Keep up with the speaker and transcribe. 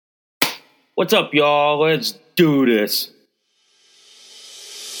What's up, y'all? Let's do this.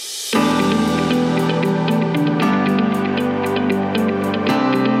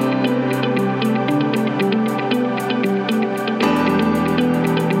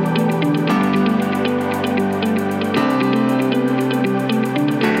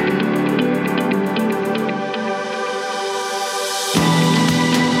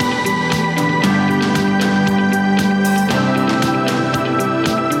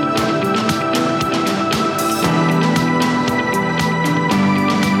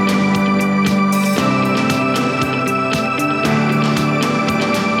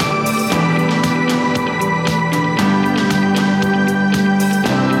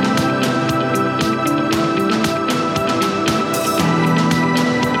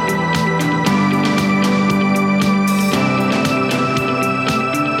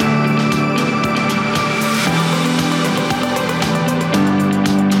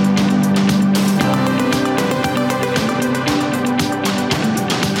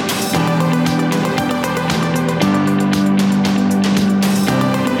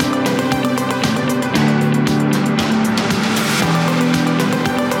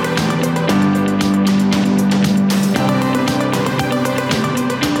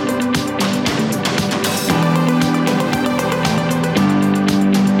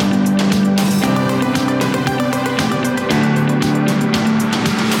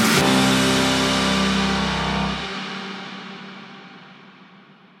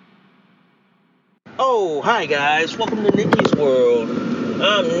 Oh, hi guys, welcome to Nikki's World.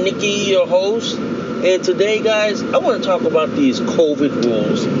 I'm Nikki, your host, and today, guys, I want to talk about these COVID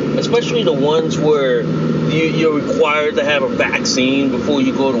rules, especially the ones where you're required to have a vaccine before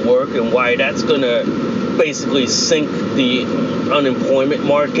you go to work, and why that's going to basically sink the unemployment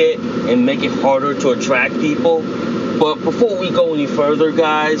market and make it harder to attract people. But before we go any further,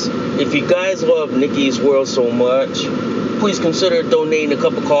 guys, if you guys love Nikki's World so much, please consider donating a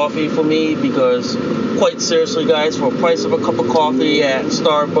cup of coffee for me, because quite seriously, guys, for the price of a cup of coffee at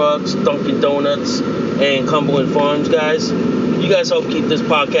Starbucks, Dunkin' Donuts, and Cumberland Farms, guys, you guys help keep this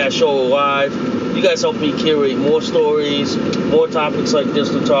podcast show alive. You guys help me curate more stories, more topics like this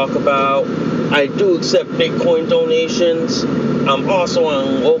to talk about. I do accept Bitcoin donations. I'm also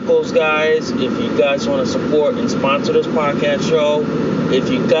on Locals, guys, if you guys want to support and sponsor this podcast show. If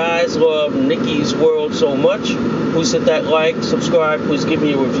you guys love Nikki's World so much, please hit that like, subscribe, please give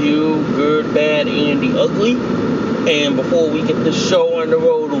me a review, good, bad, and the ugly. And before we get this show on the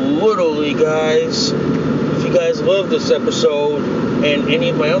road, literally, guys, if you guys love this episode and any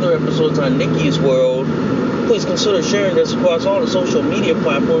of my other episodes on Nikki's World, please consider sharing this across all the social media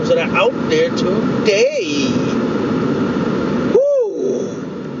platforms that are out there today.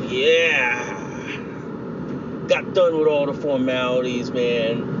 Woo! Yeah. Got done with all the formalities,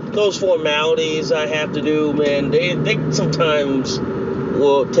 man. Those formalities I have to do, man, they sometimes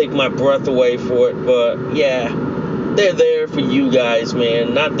will take my breath away for it, but yeah, they're there for you guys,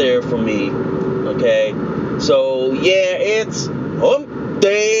 man, not there for me, okay? So, yeah, it's hump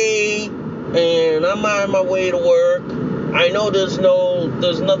day, and I'm on my way to work. I know there's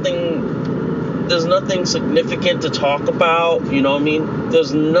nothing significant to talk about, you know what I mean?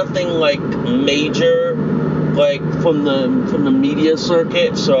 There's nothing, like, major, like, from the media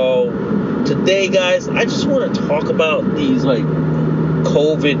circuit. So today, guys, I just want to talk about these, like,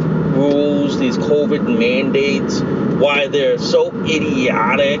 COVID rules, these COVID mandates, why they're so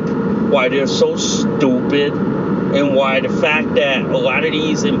idiotic, why they're so stupid, and why the fact that a lot of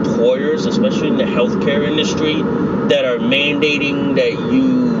these employers, especially in the healthcare industry, that are mandating that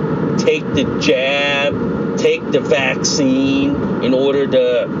you take the jab, take the vaccine in order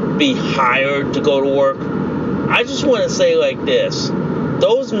to be hired to go to work. I just want to say like this.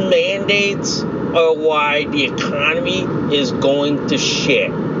 Those mandates are why the economy is going to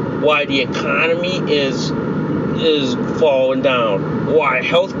shit. Why the economy is falling down. Why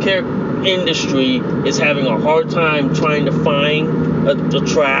healthcare industry is having a hard time trying to find,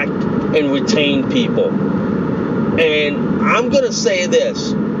 attract, and retain people. And I'm going to say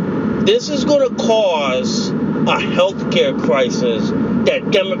this. This is going to cause a healthcare crisis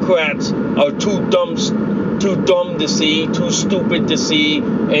that Democrats are too dumb to see, too stupid to see,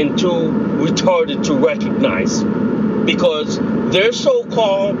 and too retarded to recognize. Because their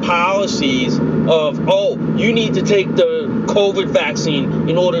so-called policies of, you need to take the COVID vaccine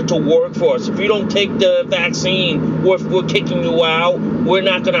in order to work for us. If you don't take the vaccine, we're kicking you out. We're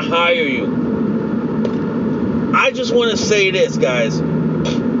not going to hire you. I just want to say this, guys.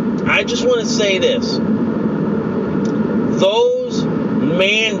 I just want to say this. Those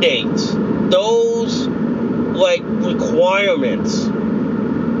mandates, those, like, requirements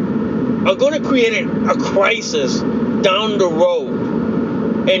are going to create a crisis down the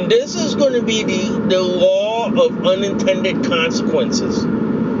road. And this is going to be the law of unintended consequences.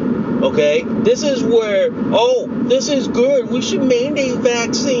 Okay? This is where, this is good. We should mandate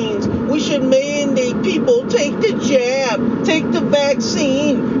vaccines. We should mandate people take the jab, take the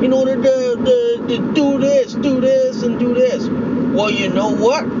vaccine in order to do this, and do this. Well, you know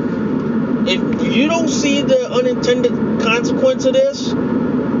what? If you don't see the unintended consequence of this,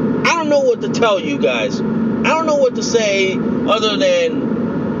 I don't know what to tell you guys. I don't know what to say other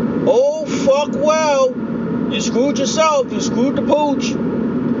than, oh, fuck, well, you screwed yourself. You screwed the pooch.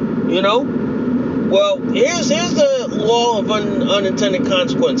 You know? Well, here's the law of unintended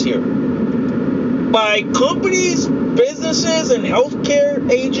consequence here. By companies, businesses, and healthcare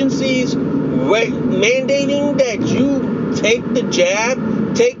agencies mandating that you take the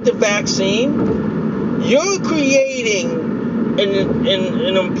jab, take the vaccine, you're creating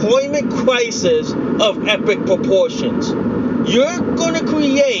an employment crisis of epic proportions. You're going to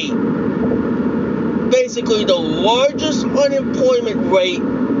create basically the largest unemployment rate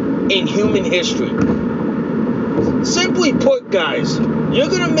in human history. Simply put, guys, you're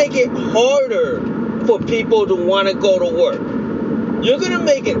going to make it harder for people to want to go to work. You're going to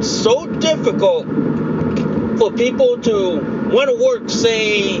make it so difficult for people to want to work,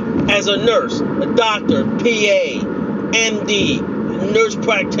 say, as a nurse, a doctor, PA, MD, nurse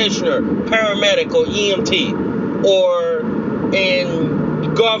practitioner, paramedic, or EMT, or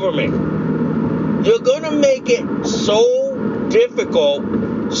in government. You're going to make it so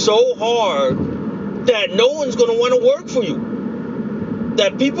difficult, so hard, that no one's going to want to work for you.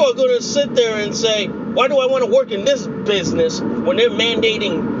 That people are going to sit there and say, why do I want to work in this business when they're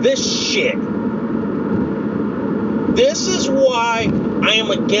mandating this shit? This is why I am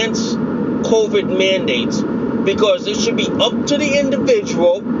against COVID mandates, because it should be up to the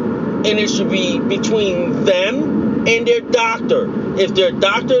individual, and it should be between them and their doctor. If their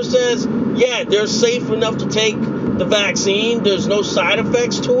doctor says, yeah, they're safe enough to take the vaccine, there's no side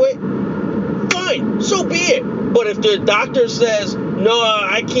effects to it, fine, so be it. But if the doctor says, no,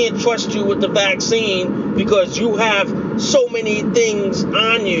 I can't trust you with the vaccine because you have so many things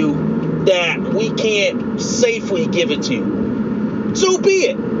on you that we can't safely give it to you, so be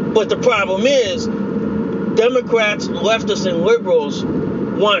it. But the problem is, Democrats, leftists, and liberals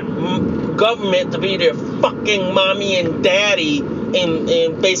want government to be their fucking mommy and daddy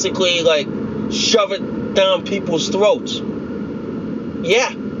and basically like shove it down people's throats.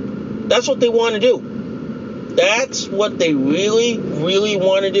 Yeah, that's what they want to do. That's what they really, really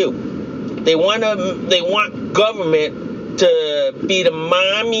want to do. They want government to be the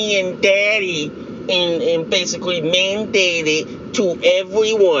mommy and daddy and basically mandate it to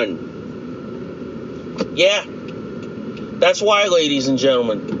everyone. Yeah. That's why, ladies and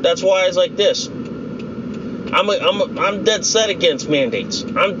gentlemen. That's why it's like this. I'm dead set against mandates.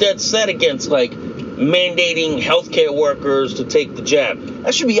 I'm dead set against like mandating healthcare workers to take the jab.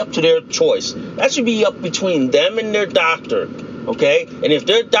 That should be up to their choice. That should be up between them and their doctor. Okay? And if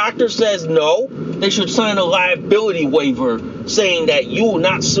their doctor says no, they should sign a liability waiver saying that you will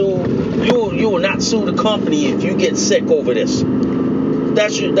not sue the company if you get sick over this.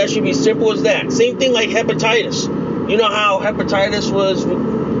 That should be simple as that. Same thing like hepatitis. You know how hepatitis was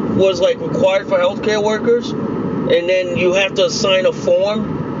like required for healthcare workers, and then you have to sign a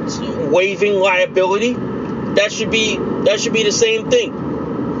form waiving liability? That should be the same thing.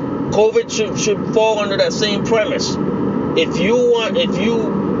 COVID should fall under that same premise. If you don't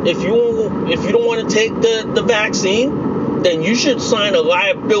want to take the vaccine, then you should sign a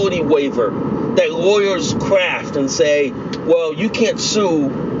liability waiver that lawyers craft and say, well, you can't sue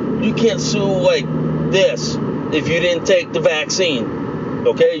like this if you didn't take the vaccine.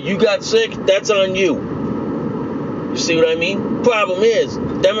 Okay, you got sick, that's on you. You see what I mean? Problem is,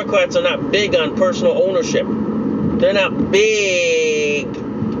 Democrats are not big on personal ownership. They're not big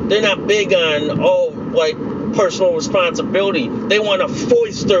on like personal responsibility. They want to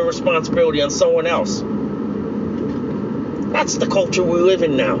foist their responsibility on someone else. That's the culture we live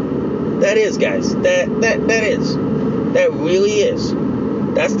in now. That is, guys. That is. That really is.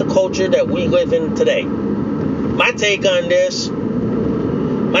 That's the culture that we live in today. My take on this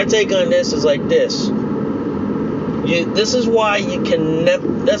is like this. This is why we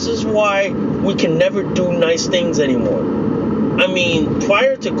can never do nice things anymore. I mean,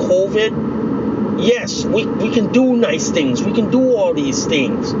 prior to COVID, yes, we can do nice things. We can do all these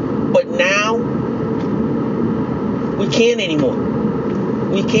things. But now, we can't anymore.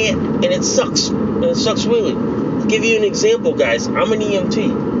 We can't, and it sucks. And it sucks really. To give you an example, guys, I'm an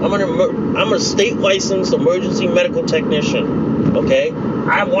EMT. I'm a state licensed emergency medical technician. Okay,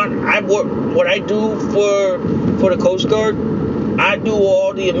 what I do for the Coast Guard. I do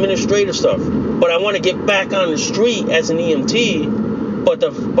all the administrative stuff, but I want to get back on the street as an EMT. But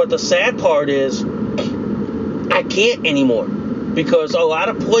the sad part is I can't anymore because a lot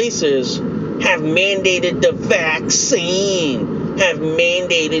of places have mandated the vaccine, have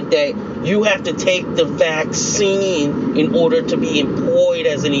mandated that you have to take the vaccine in order to be employed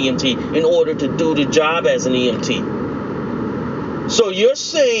as an EMT, in order to do the job as an EMT. So you're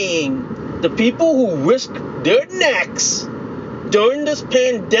saying the people who risk their necks during this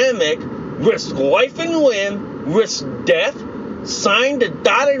pandemic, risk life and limb, risk death, signed the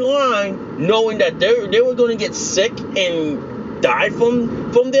dotted line knowing that they were going to get sick and die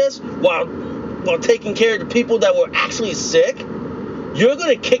from this while taking care of the people that were actually sick. You're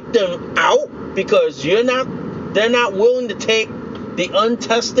going to kick them out because they're not willing to take the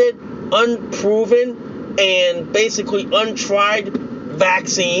untested, unproven, and basically untried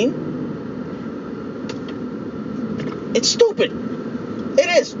vaccine. It's stupid. It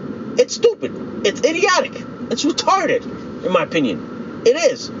is. It's stupid. It's idiotic. It's retarded, in my opinion. It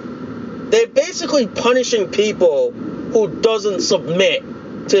is. They're basically punishing people who doesn't submit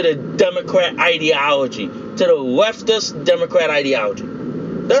to the Democrat ideology, to the leftist Democrat ideology.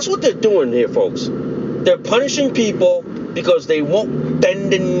 That's what they're doing here, folks. They're punishing people because they won't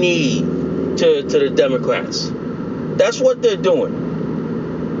bend the knee to the Democrats. That's what they're doing.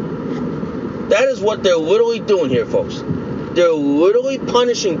 That is what they're literally doing here, folks. They're literally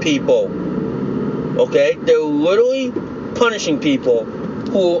punishing people, okay? They're literally punishing people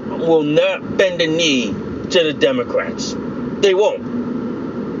who will not bend the knee to the Democrats. They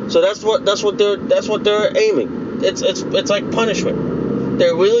won't. So that's what they're aiming. It's like punishment.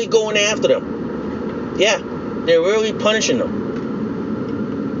 They're really going after them. Yeah, they're really punishing them.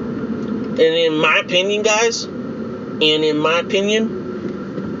 And in my opinion, guys,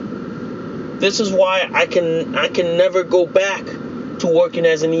 this is why I can never go back to working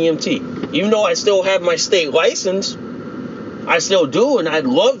as an EMT. Even though I still have my state license, I still do, and I'd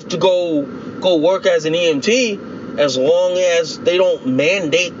love to go work as an EMT as long as they don't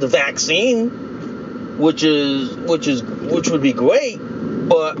mandate the vaccine, which would be great.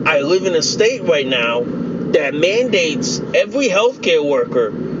 But I live in a state right now that mandates every healthcare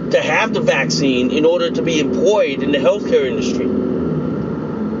worker to have the vaccine in order to be employed in the healthcare industry.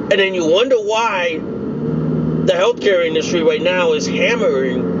 And then you wonder why the healthcare industry right now is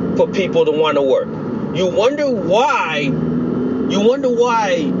hammering for people to want to work. You wonder why,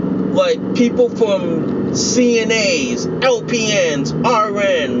 like, people from CNAs, LPNs,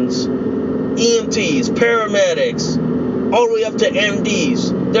 RNs, EMTs, paramedics, all the way up to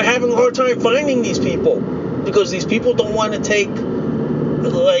MDs, they're having a hard time finding these people because these people don't want to take,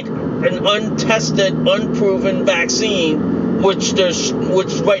 like, an untested, unproven vaccine, which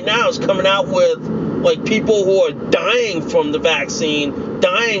right now is coming out with, like, people who are dying from the vaccine,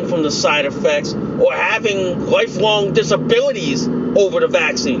 dying from the side effects, or having lifelong disabilities over the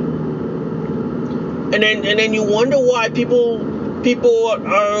vaccine. And then you wonder why people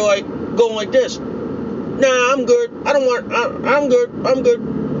are like going like this. Nah, I'm good. I'm good.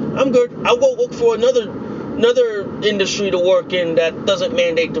 I'll go look for another industry to work in that doesn't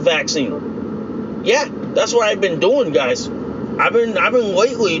mandate the vaccine. Yeah, that's what I've been doing, guys. I've been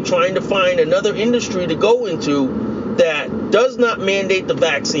lately trying to find another industry to go into that does not mandate the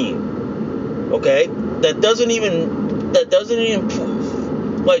vaccine. Okay? That doesn't even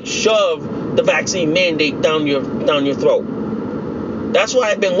like shove the vaccine mandate down your throat. That's why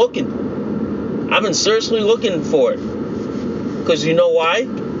I've been looking. I've been seriously looking for it. Because you know why?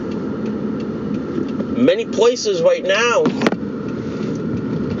 Many places right now,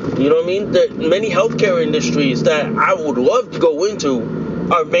 you know what I mean? Many healthcare industries that I would love to go into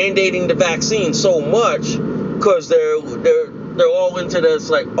are mandating the vaccine so much because they're all into this,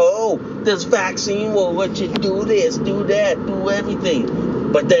 like, oh, this vaccine will let you do this, do that, do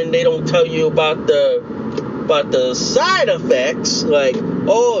everything. But then they don't tell you about the side effects, like,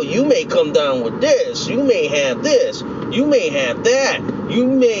 oh, you may come down with this, you may have this, you may have that, you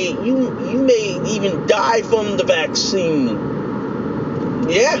may even die from the vaccine.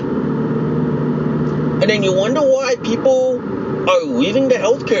 Yeah. And then you wonder why people are leaving the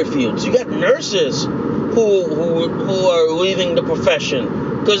healthcare fields. You got nurses who are leaving the profession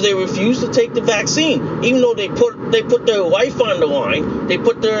because they refuse to take the vaccine, even though they put their life on the line. They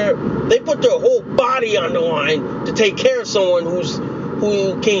put their whole body on the line to take care of someone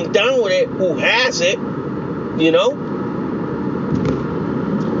who came down with it, who has it, you know.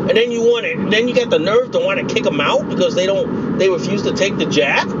 And then you got the nerve to want to kick them out because they refuse to take the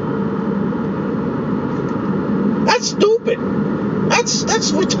jab. That's stupid. stupid.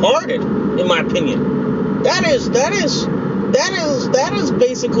 That's retarded, in my opinion. That is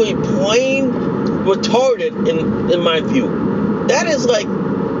basically plain retarded in my view. That is like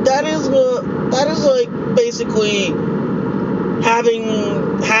basically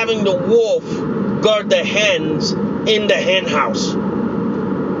having the wolf guard the hens in the hen house.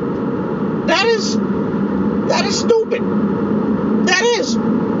 That is stupid. That is.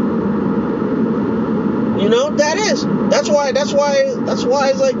 You know, that is. That's why it's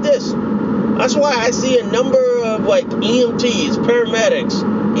like this. That's why I see a number of like EMTs, paramedics,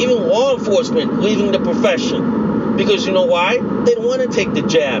 even law enforcement leaving the profession. Because you know why? They don't want to take the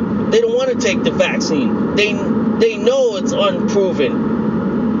jab. They don't want to take the vaccine. They know it's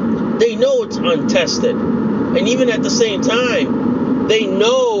unproven. They know it's untested. And even at the same time, they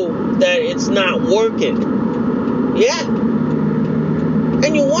know that it's not working. Yeah.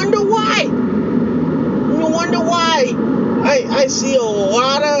 And you wonder why. I see a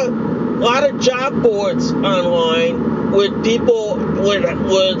lot of job boards online with people with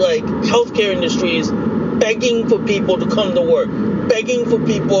like healthcare industries begging for people to come to work, begging for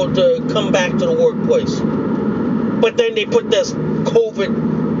people to come back to the workplace. But then they put this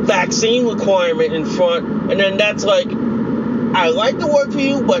COVID vaccine requirement in front, and then that's like, I like to work for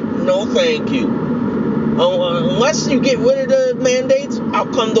you, but no thank you. Unless you get rid of the mandates, I'll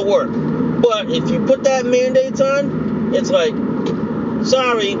come to work. But if you put that mandates on, it's like,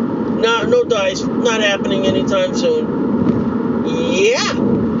 sorry, no dice, not happening anytime soon. Yeah,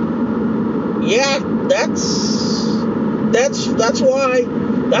 that's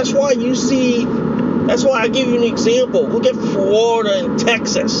why you see. That's why I give you an example. Look at Florida and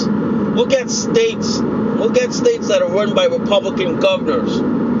Texas. Look at states that are run by Republican governors,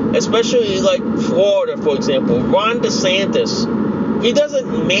 especially like Florida, for example. Ron DeSantis, he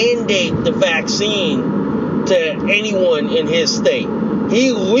doesn't mandate the vaccine to anyone in his state.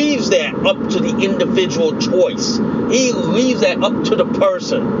 He leaves that up to the individual choice. He leaves that up to the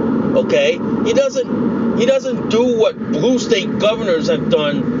person. Okay? He doesn't do what blue state governors have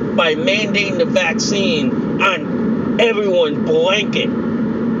done by mandating the vaccine on everyone blanket.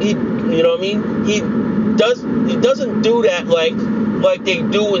 You know what I mean? He doesn't do that like they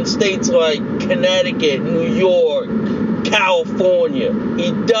do in states like Connecticut, New York, California.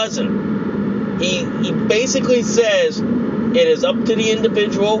 He doesn't. He basically says it is up to the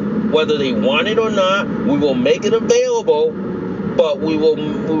individual whether they want it or not. We will make it available, but we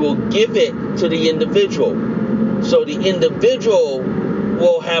will give it to the individual. So the individual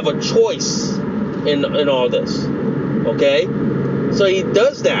will have a choice in all this. Okay? So he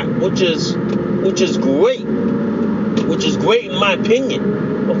does that, which is great. Which is great in my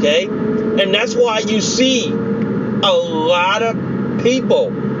opinion. Okay? And that's why you see a lot of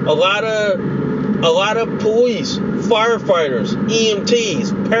people, a lot of police, firefighters,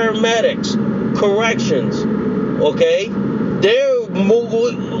 EMTs, paramedics, corrections, okay? They're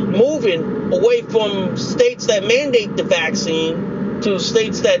moving away from states that mandate the vaccine to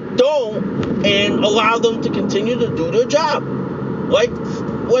states that don't, and allow them to continue to do their job, like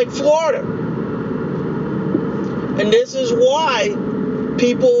Florida. And this is why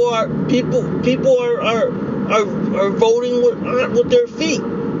people are voting with their feet.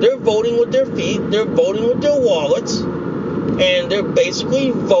 They're voting with their feet. They're voting with their wallets, and they're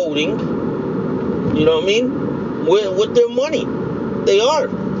basically voting. You know what I mean? With their money. They are.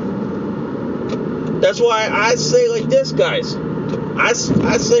 That's why I say like this, guys. I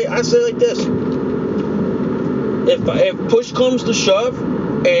say like this. If push comes to shove,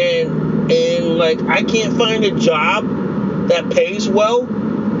 and like I can't find a job that pays well,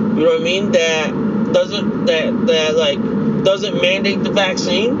 you know what I mean? That doesn't mandate the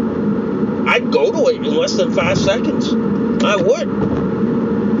vaccine, I'd go to it in less than 5 seconds. I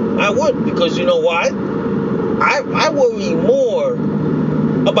would, because you know why? I worry more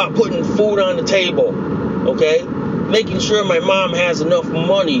about putting food on the table, okay? Making sure my mom has enough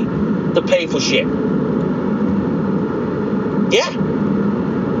money to pay for shit. Yeah.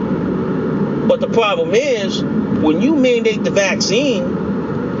 But the problem is, when you mandate the vaccine,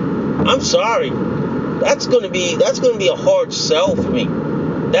 I'm sorry, that's gonna be a hard sell for me.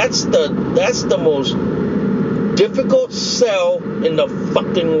 That's the most difficult sell in the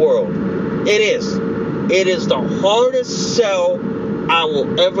fucking world. It is. It is the hardest sell I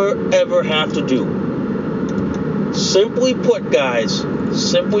will ever have to do. Simply put, guys,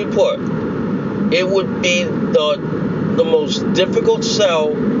 it would be the most difficult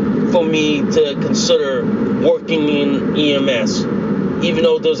sell for me to consider working in EMS, even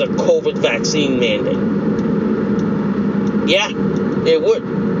though there's a COVID vaccine mandate. Yeah, it would.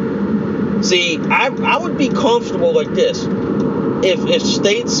 See, I would be comfortable like this. If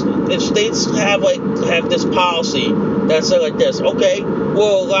states have this policy that said like this, okay,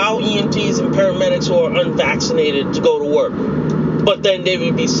 we'll allow EMTs and paramedics who are unvaccinated to go to work, but then they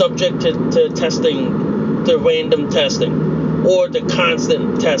would be subject to testing, to random testing, or the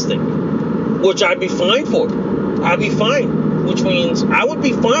constant testing, which I'd be fine for. I'd be fine, which means I would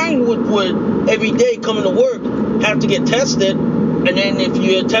be fine with every day coming to work, have to get tested, and then if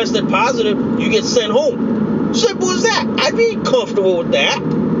you're tested positive, you get sent home. Simple as that. I'd be comfortable with that.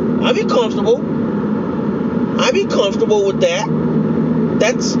 I'd be comfortable with that.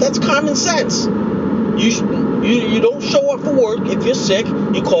 That's common sense. You don't show up for work if you're sick.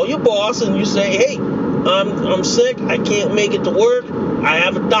 You call your boss and you say, hey, I'm sick. I can't make it to work. I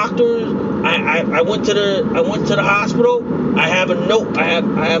have a doctor. I went to the hospital. I have a note. I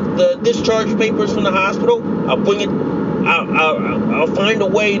have the discharge papers from the hospital. I'll bring it. I'll find a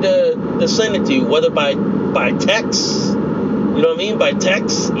way to send it to you, whether by text, you know what I mean? By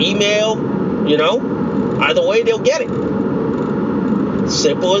text, email, either way they'll get it.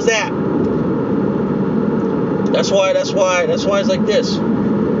 Simple as that. That's why it's like this.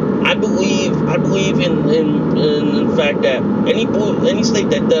 I believe in the fact that any state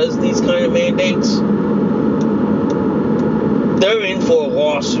that does these kind of mandates, they're in for a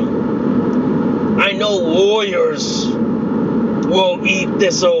lawsuit. I know lawyers will eat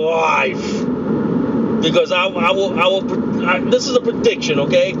this alive. Because I will. This is a prediction,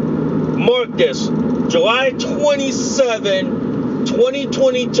 okay? Mark this. July 27,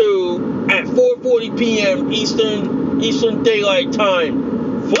 2022 at 4:40 p.m. Eastern Daylight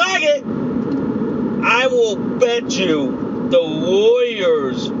Time. Flag it! I will bet you the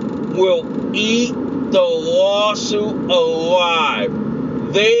lawyers will eat the lawsuit alive.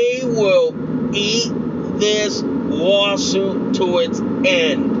 They will eat this lawsuit to its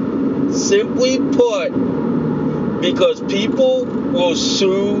end. Simply put, because people will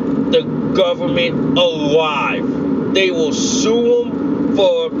sue the government alive. They will sue them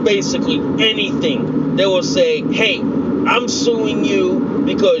for basically anything. They will say, hey, I'm suing you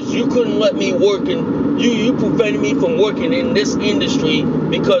because you couldn't let me work you prevented me from working in this industry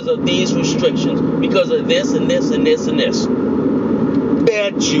because of these restrictions, because of this and this and this and this.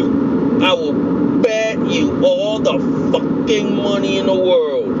 Bet you. I will bet you all the fucking money in the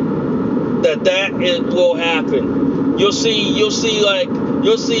world that will happen. You'll see late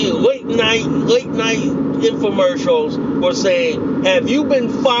night infomercials were saying, have you been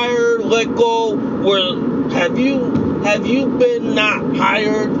fired, let go, have you been not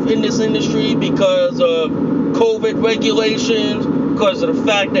hired in this industry because of COVID regulations, because of the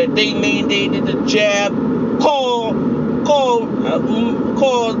fact that they mandated the jab?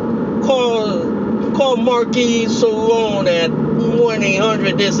 Call Marquis Salone at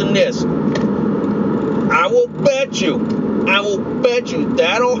 1-800 this and this. I will bet you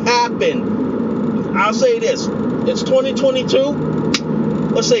that'll happen. I'll say this. It's 2022.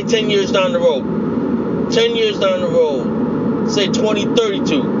 Let's say 10 years down the road. 10 years down the road. Say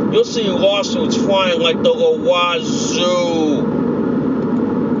 2032. You'll see lawsuits flying like the wazoo.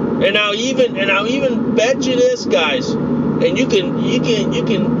 And I'll even bet you this, guys. And you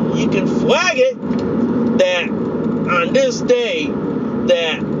can flag it that on this day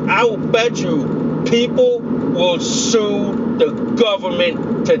that I will bet you people will sue the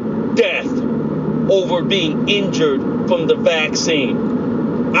government to death over being injured from the vaccine.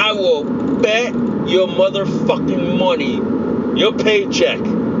 I will bet your motherfucking money, your paycheck,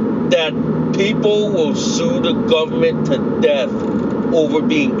 that people will sue the government to death over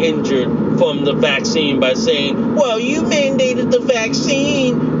being injured from the vaccine by saying, well, you mandated the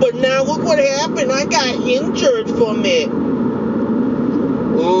vaccine, but now look what happened. I got injured from it.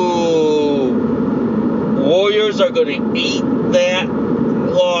 Ooh. Lawyers are going to eat that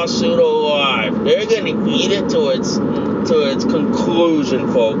lawsuit alive. They're going to eat it to its conclusion,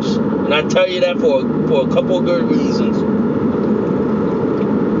 folks. And I tell you that for a couple of good reasons.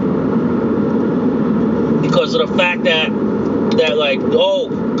 Because of the fact that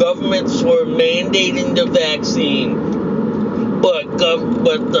governments were mandating the vaccine, but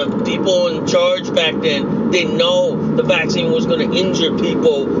the people in charge back then didn't know the vaccine was going to injure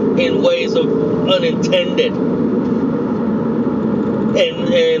people in ways of unintended,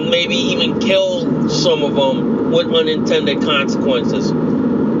 and maybe even kill some of them with unintended consequences.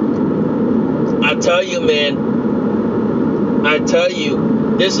 I tell you, man.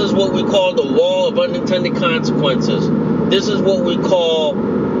 This is what we call the law of unintended consequences. This is what we call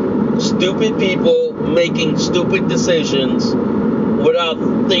stupid people making stupid decisions without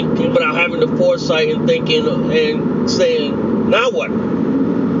having the foresight and thinking and saying, now what?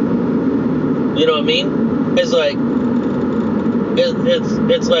 You know what I mean? It's like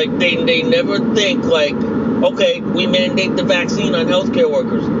it's like they never think like, okay, we mandate the vaccine on healthcare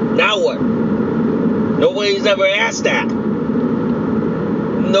workers. Now what? Nobody's ever asked that.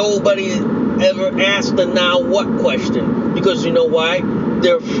 Nobody ever asked the now what question. Because you know why?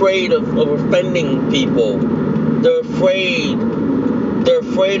 They're afraid of offending people. They're afraid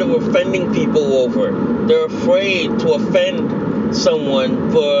of offending people over it. They're afraid to offend someone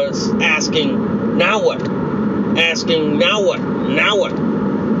for asking, now what? Asking, now what? Now what?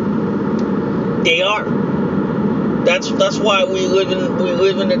 They are. That's why we live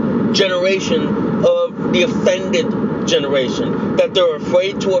in a generation of the offended generation. That they're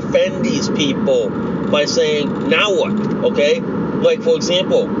afraid to offend these people by saying, now what? Okay? Like, for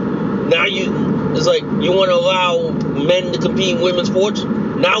example, now it's like you want to allow men to compete in women's sports?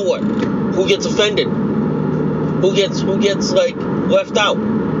 Now what? Who gets offended? Who gets like left out?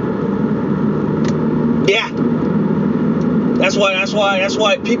 Yeah. That's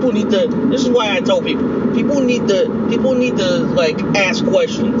why people need to. This is why I tell people need to like ask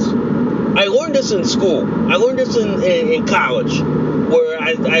questions. I learned this in school. I learned this in college, where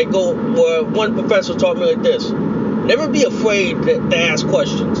where one professor taught me like this: never be afraid to ask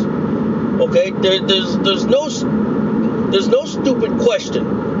questions. Okay? There's no stupid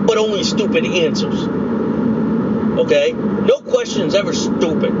question, but only stupid answers. Okay? No question's ever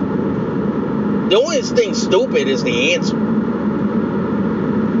stupid. The only thing stupid is the answer.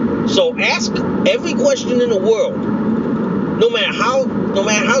 So ask every question in the world, no matter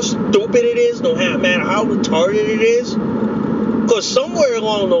how stupid it is, no matter how retarded it is, because somewhere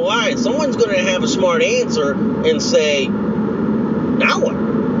along the line, someone's going to have a smart answer and say, now what?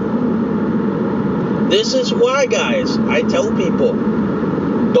 This is why, guys, I tell people,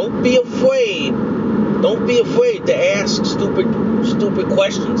 don't be afraid to ask stupid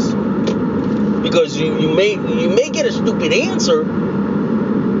questions, because you may get a stupid answer,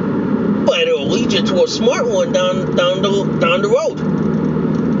 but it'll lead you to a smart one down the road.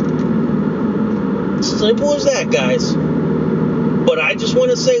 Simple as that, guys. But I just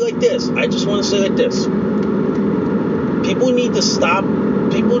want to say like this. People need to stop.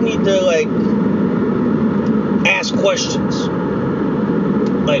 People need to like ask questions.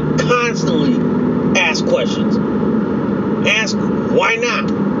 Like constantly ask questions. Ask why not?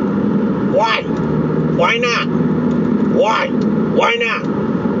 Why? Why not? Why? Why not?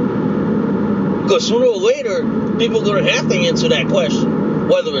 Because sooner or later, people are going to have to answer that question.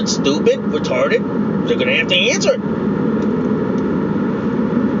 Whether it's stupid, retarded, they're going to have to answer it.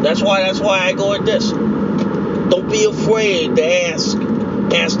 That's why I go like this. Don't be afraid to ask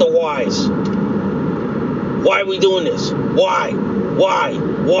the whys. Why are we doing this? Why?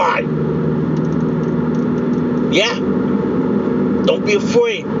 Yeah. Don't be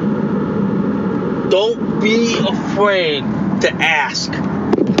afraid. Don't be afraid to ask.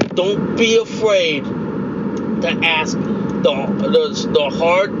 Don't be afraid to ask the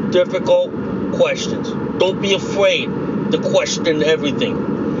hard, difficult questions. Don't be afraid to question everything.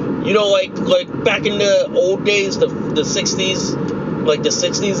 You know, like back in the old days, the 60s, like the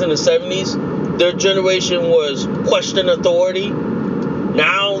 60s and the 70s, their generation was question authority.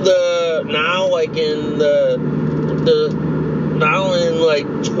 Now in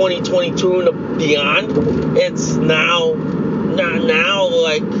 2022 and beyond, it's now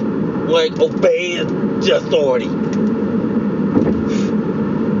like obey the authority.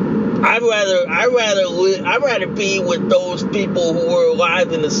 I'd rather be with those people who were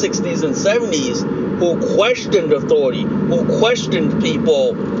alive in the 60s and 70s who questioned authority, who questioned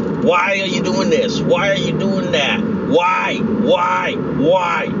people. Why are you doing this? Why are you doing that? Why?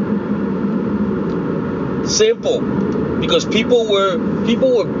 Simple. Because people were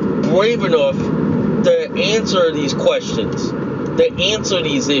brave enough to answer these questions, to answer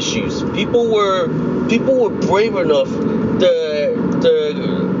these issues. People were brave enough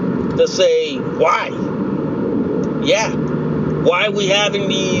to say why. Yeah. Why are we having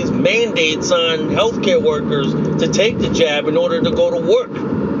these mandates on healthcare workers to take the jab in order to go to work?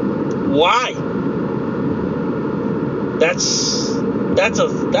 Why? That's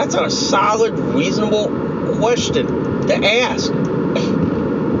a solid, reasonable question to ask.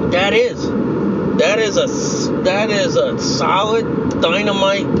 That is a solid,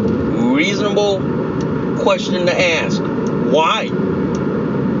 dynamite, reasonable question to ask. Why?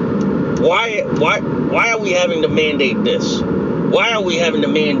 Why are we having to mandate this? Why are we having to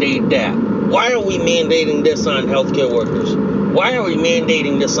mandate that? Why are we mandating this on healthcare workers? Why are we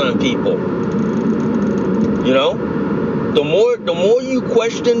mandating this on people? You know, the more you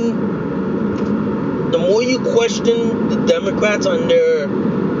question the Democrats on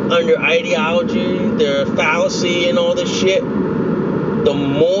under ideology, their fallacy and all this shit, the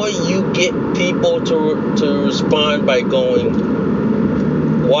more you get people to respond by going,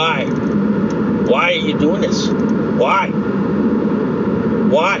 why? Why are you doing this? Why?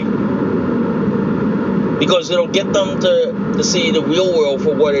 Why? Because it'll get them to see the real world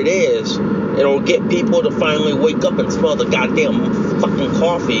for what it is. It'll get people to finally wake up and smell the goddamn fucking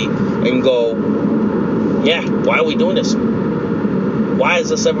coffee and go, yeah, why are we doing this? Why is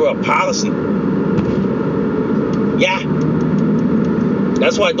this ever a policy? Yeah.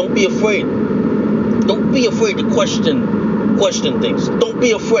 That's why don't be afraid. Don't be afraid to question things. Don't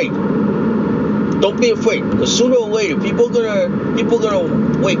be afraid. Don't be afraid. Because sooner or later, people gonna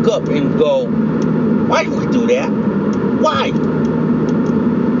wake up and go, why do we do that? Why?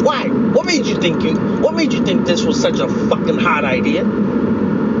 Why? What made you think this was such a fucking hot idea?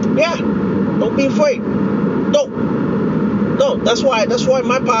 Yeah. Don't be afraid. No. That's why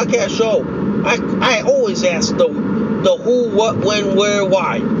my podcast show, I always ask the who, what, when, where,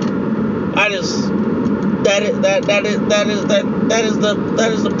 why. That is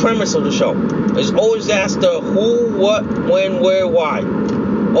the premise of the show. Is always ask the who, what, when, where, why.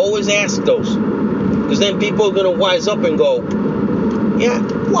 Always ask those. Because then people are gonna wise up and go, yeah,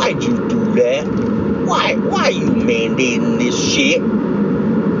 why'd you do that? Why are you mandating this shit?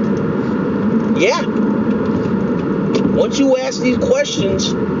 Yeah. Once you ask these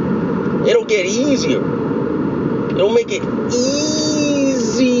questions, it'll get easier. It'll make it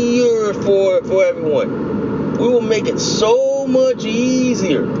easier for everyone. We will make it so much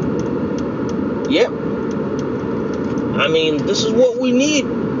easier. Yep. I mean, this is what we need,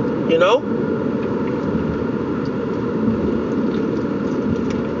 you know?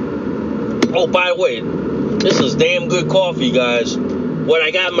 Oh, by the way, this is damn good coffee, guys. What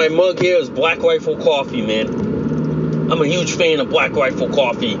I got in my mug here is Black Rifle coffee, man. I'm a huge fan of Black Rifle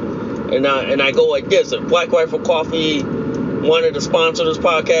coffee. And I go like this. If Black Rifle Coffee wanted to sponsor this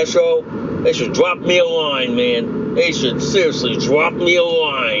podcast show, they should drop me a line, man. They should seriously drop me a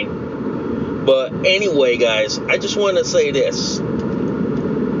line. But anyway, guys, I just want to say this.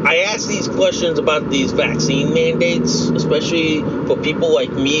 I asked these questions about these vaccine mandates, especially for people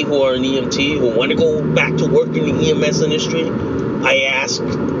like me who are an EMT, who want to go back to work in the EMS industry. I asked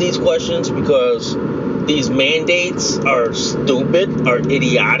these questions because these mandates are stupid, are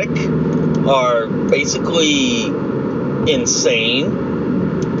idiotic, are basically insane,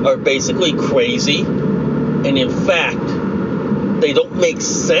 are basically crazy, and in fact, they don't make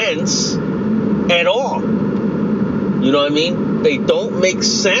sense at all. You know what I mean? They don't make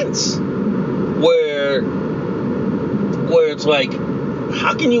sense. Where it's like,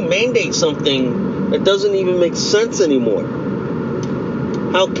 how can you mandate something that doesn't even make sense anymore?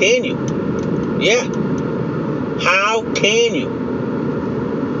 How can you? Yeah. How can you?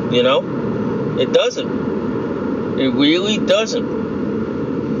 You know? It doesn't. It really doesn't.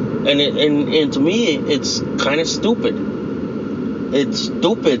 And to me, it's kind of stupid. It's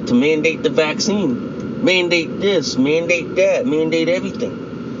stupid to mandate the vaccine. Mandate this, mandate that, mandate everything.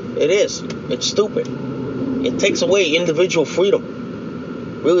 It is. It's stupid. It takes away individual freedom.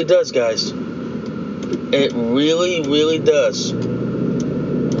 It really does, guys. It really, really does.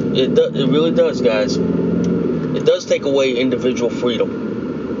 It really does, guys. It does take away individual freedom.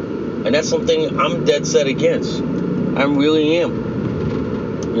 And that's something I'm dead set against. I really am.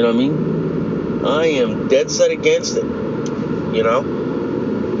 You know what I mean? I am dead set against it. You know?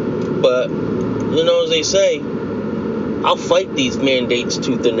 But, you know, as they say, I'll fight these mandates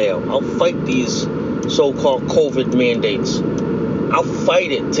tooth and nail. I'll fight these so-called COVID mandates. I'll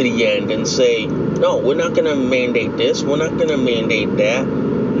fight it to the end and say, no, we're not going to mandate this. We're not going to mandate that.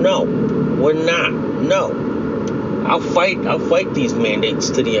 No, we're not. No. I'll fight these mandates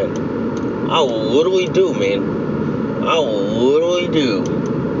to the end. I'll literally do, man. I'll literally do.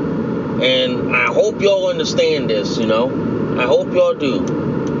 And I hope y'all understand this, you know. I hope y'all do.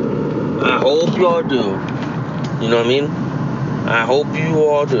 I hope y'all do. You know what I mean? I hope you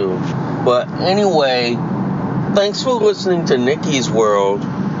all do. But anyway, thanks for listening to Nikki's World.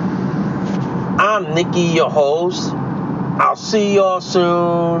 I'm Nikki, your host. I'll see y'all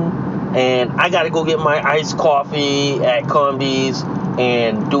soon. And I gotta go get my iced coffee at Combi's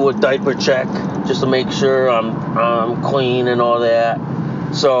and do a diaper check just to make sure I'm clean and all that.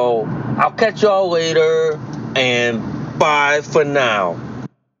 So I'll catch y'all later, and bye for now.